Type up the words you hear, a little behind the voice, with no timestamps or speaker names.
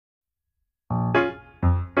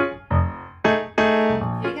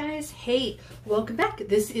Hey, welcome back.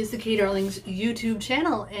 This is the KDarlings YouTube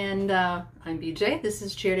channel, and I'm BJ. This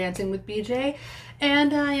is Chair Dancing with BJ,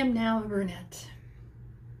 and I am now a brunette.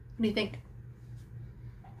 What do you think?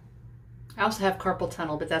 I also have carpal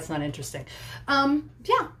tunnel, but that's not interesting. Yeah,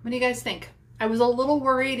 what do you guys think? I was a little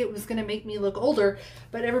worried it was going to make me look older,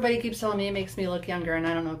 but everybody keeps telling me it makes me look younger, and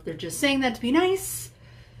I don't know if they're just saying that to be nice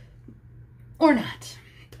or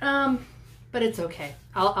not. But it's okay.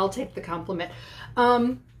 I'll take the compliment.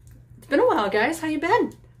 It's been a while, guys. How you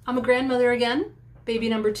been? I'm a grandmother again. Baby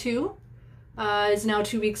number 2 is now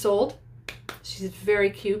 2 weeks old. She's very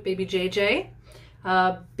cute, baby JJ.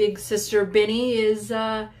 Big sister Benny is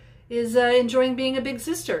enjoying being a big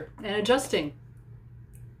sister and adjusting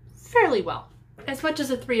fairly well, as much as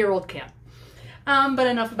a 3-year-old can. But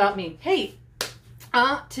enough about me. Hey,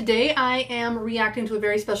 today I am reacting to a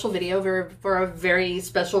very special video for a very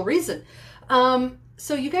special reason.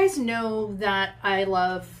 So you guys know that I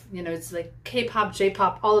love, it's like K-pop,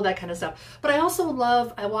 J-pop, all of that kind of stuff. But I also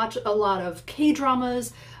I watch a lot of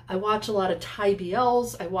K-dramas. I watch a lot of Thai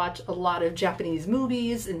BLs. I watch a lot of Japanese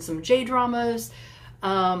movies and some J-dramas,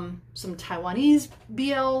 some Taiwanese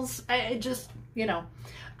BLs. I just,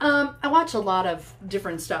 I watch a lot of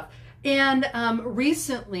different stuff. And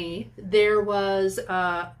recently there was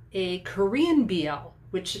a Korean BL,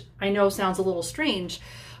 which I know sounds a little strange,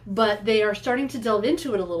 but they are starting to delve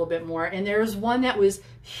into it a little bit more. And there's one that was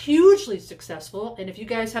hugely successful. And if you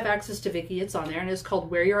guys have access to Viki, it's on there, and it's called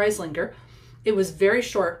Where Your Eyes Linger. It was very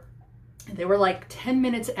short. They were like 10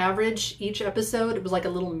 minutes average each episode. It was like a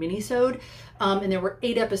little mini-sode. And there were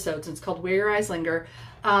 8 episodes. And it's called Where Your Eyes Linger.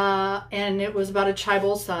 And it was about a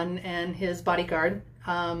chaebol son and his bodyguard.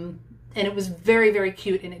 And it was very, very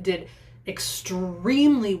cute. And it did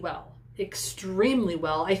extremely well. Extremely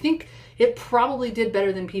well. I think it probably did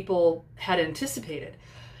better than people had anticipated.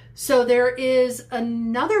 So there is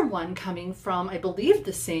another one coming from, I believe,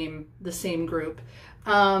 the same group,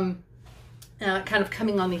 kind of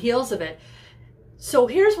coming on the heels of it. So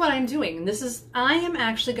here's what I'm doing. I am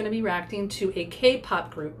actually going to be reacting to a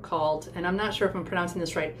K-pop group called, and I'm not sure if I'm pronouncing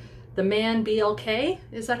this right, The Man BLK.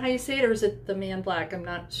 Is that how you say it? Or is it The Man Black? I'm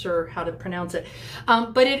not sure how to pronounce it.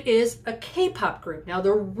 But it is a K-pop group. Now,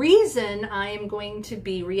 the reason I am going to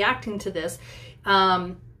be reacting to this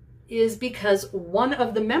is because one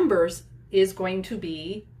of the members is going to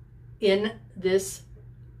be in this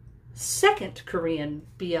second Korean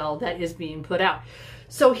BL that is being put out.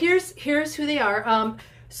 So here's who they are.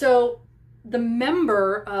 So the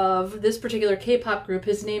member of this particular K-pop group,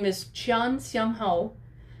 his name is Jeon Seung-ho.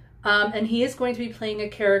 And he is going to be playing a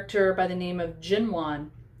character by the name of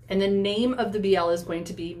Jinwon. And the name of the BL is going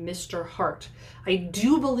to be Mr. Heart. I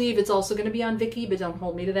do believe it's also going to be on Viki, but don't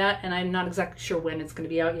hold me to that. And I'm not exactly sure when it's going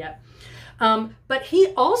to be out yet. But he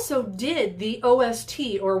also did the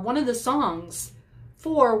OST, or one of the songs,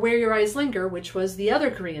 for Where Your Eyes Linger, which was the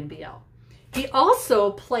other Korean BL. He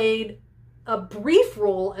also played a brief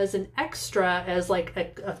role as an extra, as like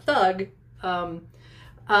a thug,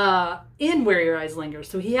 in Where Your Eyes Linger.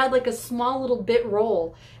 So he had like a small little bit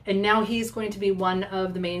role, and now he's going to be one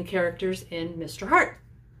of the main characters in Mr. Heart.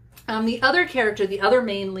 The other character, the other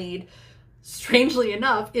main lead, strangely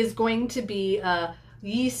enough, is going to be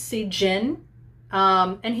Yi Se-jin,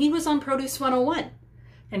 and he was on Produce 101,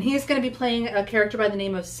 and he's going to be playing a character by the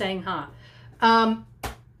name of Sang-ha.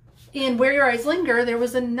 In Where Your Eyes Linger, there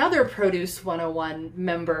was another Produce 101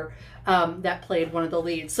 member that played one of the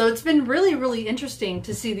leads. So it's been really, really interesting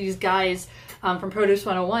to see these guys from Produce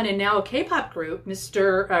 101 and now a K-pop group, The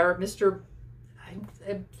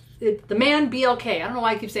Man BLK. I don't know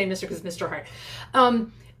why I keep saying Mr. because it's Mr. Heart.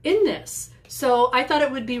 In this. So I thought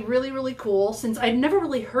it would be really, really cool, since I'd never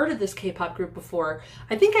really heard of this K-pop group before.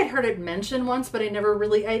 I think I'd heard it mentioned once, but I never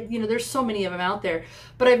really, there's so many of them out there,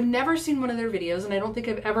 but I've never seen one of their videos, and I don't think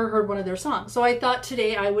I've ever heard one of their songs. So I thought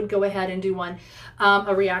today I would go ahead and do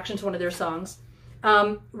a reaction to one of their songs.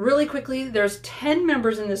 Really quickly, there's 10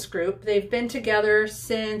 members in this group. They've been together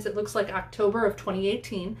since, it looks like, October of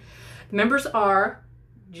 2018. The members are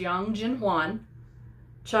Jung Jin-hwan,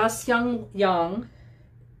 Cha Seung-young,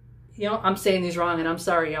 I'm saying these wrong, and I'm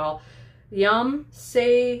sorry, y'all. Yum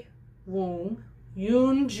Se-woong,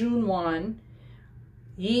 Yoon Jun-won,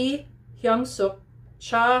 Yi Hyung-suk,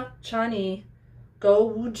 Cha Chan-hee, Go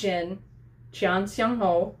Woo-jin, Jeon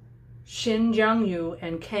Seung-ho, Shin Jang-yu,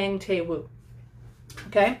 and Kang Tae-woo.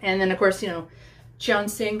 Okay, and then of course, Jeon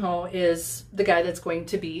Seung-ho is the guy that's going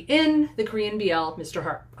to be in the Korean BL, Mr.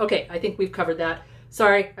 Heart. Okay, I think we've covered that.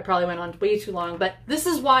 Sorry, I probably went on way too long, but this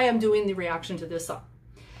is why I'm doing the reaction to this song.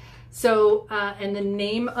 So, and the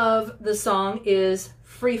name of the song is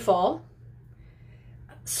Free Fall.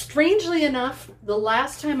 Strangely enough, the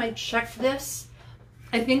last time I checked this,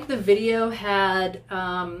 I think the video had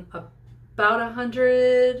about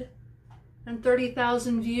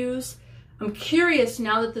 130,000 views. I'm curious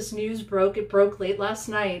now that this news broke, it broke late last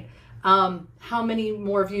night, how many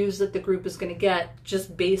more views that the group is going to get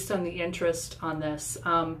just based on the interest on this.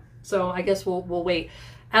 So I guess we'll wait.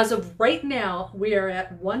 As of right now, we are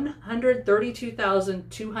at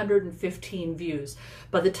 132,215 views.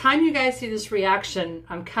 By the time you guys see this reaction,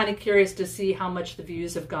 I'm kind of curious to see how much the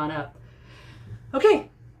views have gone up. Okay,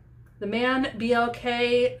 the man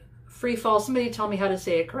BLK Free Fall. Somebody tell me how to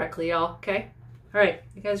say it correctly, y'all. Okay? All right,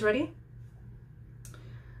 you guys ready?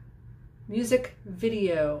 Music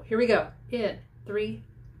video. Here we go. In 3,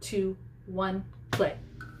 2, 1, play.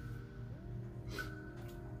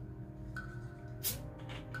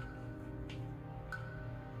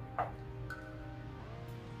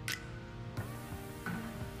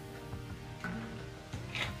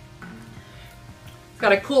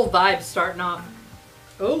 Got a cool vibe starting off.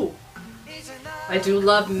 Oh, I do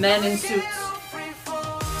love men in suits.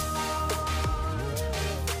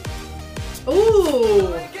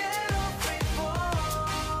 Ooh.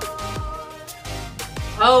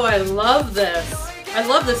 Oh, I love this. I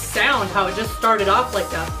love the sound, how it just started off like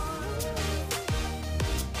that.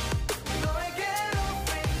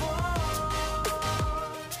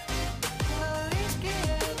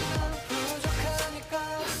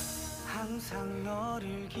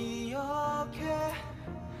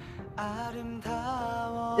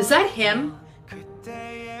 Is that him?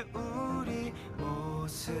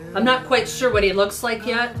 I'm not quite sure what he looks like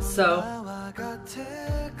yet, so.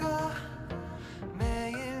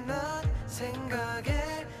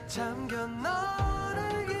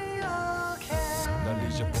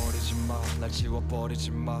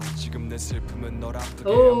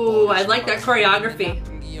 Oh, I like that choreography.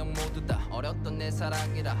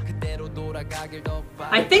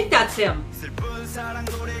 I think that's him.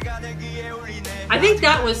 I think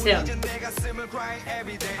that was him.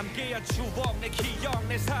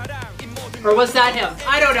 Or was that him?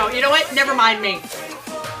 I don't know. You know what? Never mind me.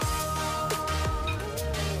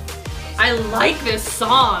 I like this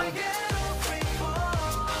song.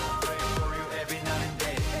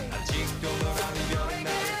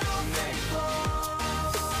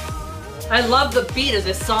 I love the beat of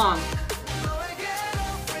this song.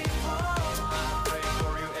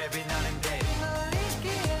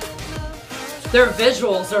 Their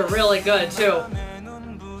visuals are really good too.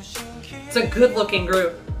 It's a good looking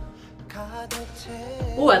group.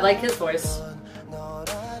 Ooh, I like his voice.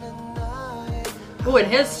 Ooh, and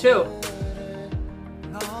his too.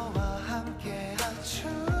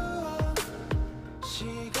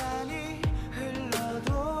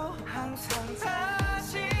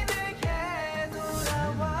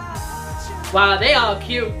 Wow, they all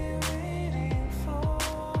cute.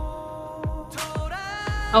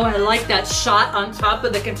 Oh, I like that shot on top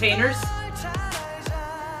of the containers.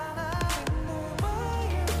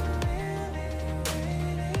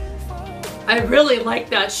 I really like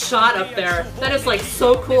that shot up there. That is like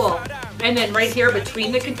so cool. And then right here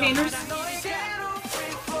between the containers.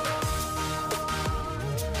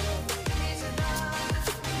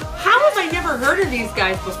 How have I never heard of these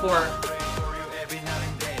guys before?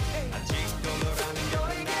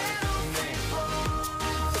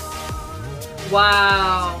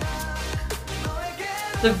 Wow.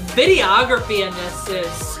 The videography in this is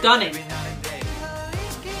stunning.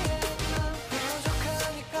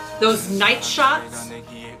 Those night shots.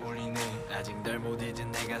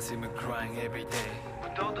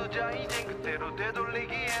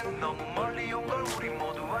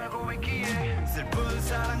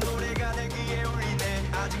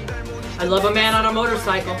 I love a man on a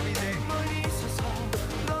motorcycle.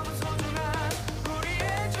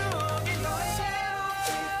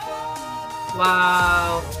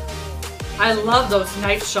 Wow. I love those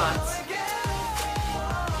knife shots.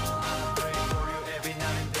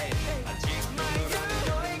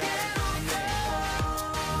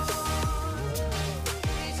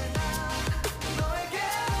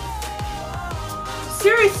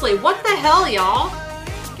 Seriously, what the hell, y'all?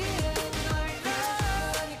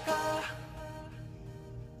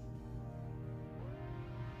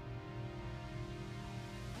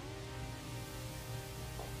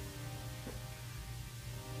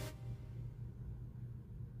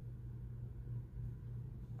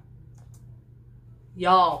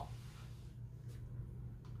 Y'all,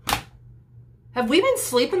 have we been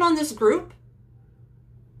sleeping on this group?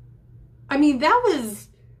 I mean, that was...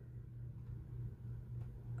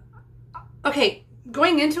 Okay,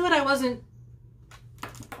 going into it, I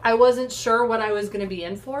wasn't sure what I was going to be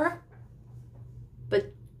in for.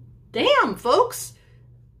 But damn, folks.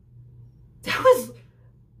 That was,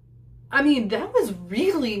 I mean, that was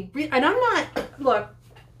really, and I'm not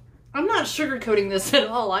sugarcoating this at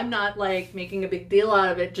all. I'm not like making a big deal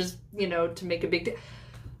out of it just, you know, to make a big deal.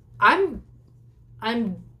 I'm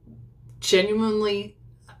genuinely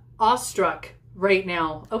awestruck right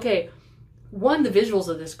now. Okay, one, the visuals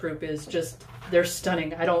of this group is just, they're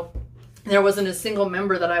stunning. There wasn't a single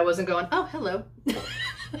member that I wasn't going, oh, hello.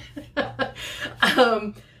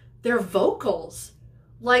 Their vocals,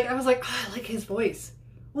 like, I was like, oh, I like his voice.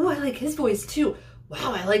 Oh, I like his voice too.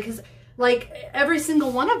 Wow, I like his, like, every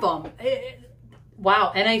single one of them.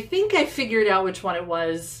 Wow. And I think I figured out which one it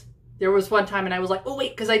was. There was one time and I was like, oh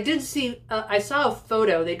wait, because I did see, I saw a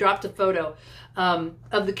photo. They dropped a photo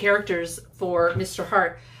of the characters for Mr.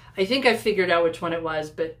 Hart. I think I figured out which one it was,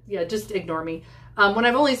 but yeah, just ignore me. When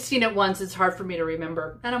I've only seen it once, it's hard for me to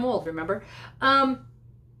remember. And I'm old, remember? The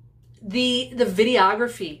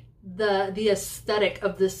videography, the aesthetic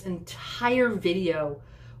of this entire video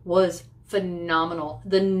was phenomenal.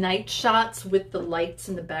 The night shots with the lights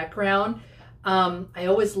in the background. I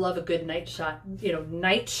always love a good night shot. You know,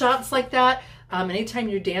 night shots like that. Anytime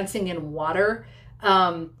you're dancing in water,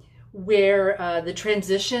 where the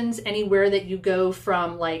transitions, anywhere that you go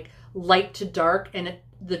from like light to dark and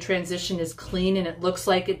the transition is clean and it looks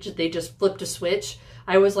like they just flipped a switch.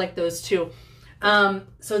 I always like those too.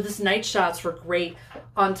 So this night shots were great.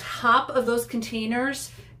 On top of those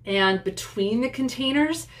containers and between the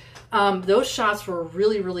containers, those shots were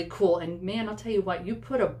really, really cool. And man, I'll tell you what, you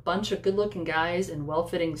put a bunch of good looking guys in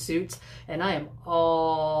well-fitting suits and I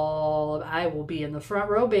will be in the front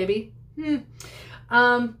row, baby.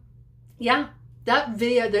 Yeah, that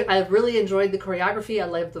video, I really enjoyed the choreography. I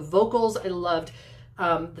loved the vocals. I loved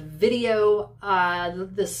the video,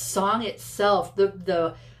 the song itself,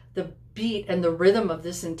 the beat and the rhythm of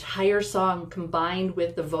this entire song combined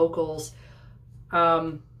with the vocals.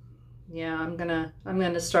 Yeah, I'm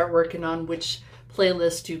gonna start working on which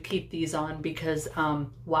playlist to keep these on because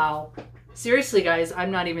wow. Seriously, guys, I'm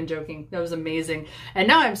not even joking. That was amazing. And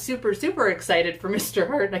now I'm super, super excited for Mr.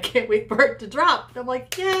 Hart and I can't wait for it to drop. And I'm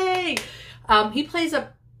like, yay! He plays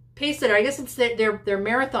a pace setter. I guess it's they're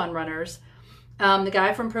marathon runners. The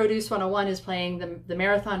guy from Produce 101 is playing the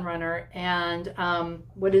marathon runner. And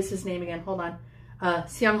what is his name again? Hold on.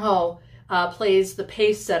 Seung Ho plays the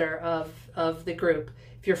pace setter of the group.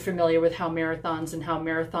 If you're familiar with how marathons and how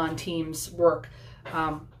marathon teams work.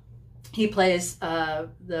 He plays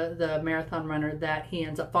the marathon runner that he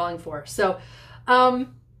ends up falling for. So,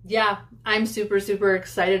 yeah, I'm super, super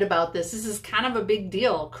excited about this. This is kind of a big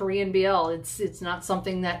deal, Korean BL. It's not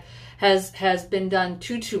something that has been done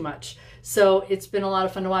too much. So it's been a lot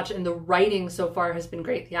of fun to watch. And the writing so far has been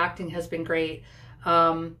great. The acting has been great.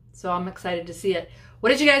 So I'm excited to see it. What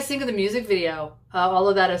did you guys think of the music video? All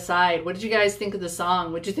of that aside, what did you guys think of the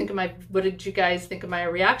song? What did you guys think of my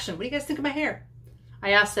reaction? What do you guys think of my hair?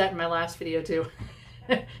 I asked that in my last video too.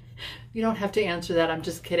 You don't have to answer that. I'm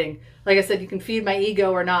just kidding. Like I said, you can feed my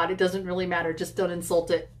ego or not. It doesn't really matter. Just don't insult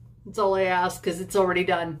it. That's all I ask because it's already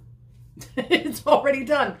done. It's already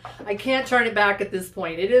done. I can't turn it back at this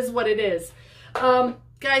point. It is what it is.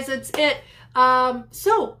 Guys, that's it. Yeah,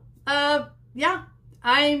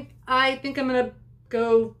 I think I'm going to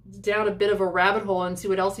go down a bit of a rabbit hole and see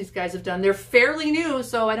what else these guys have done. They're fairly new,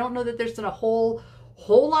 so I don't know that there's been a whole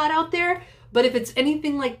lot out there. But if it's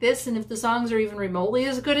anything like this, and if the songs are even remotely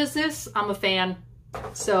as good as this, I'm a fan.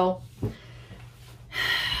 So,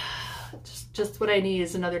 just what I need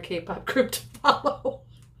is another K-pop group to follow.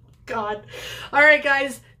 God. All right,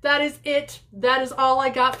 guys, that is it. That is all I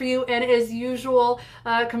got for you. And as usual,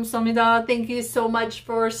 감사합니다. Thank you so much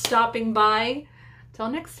for stopping by. Till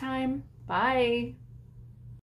next time. Bye.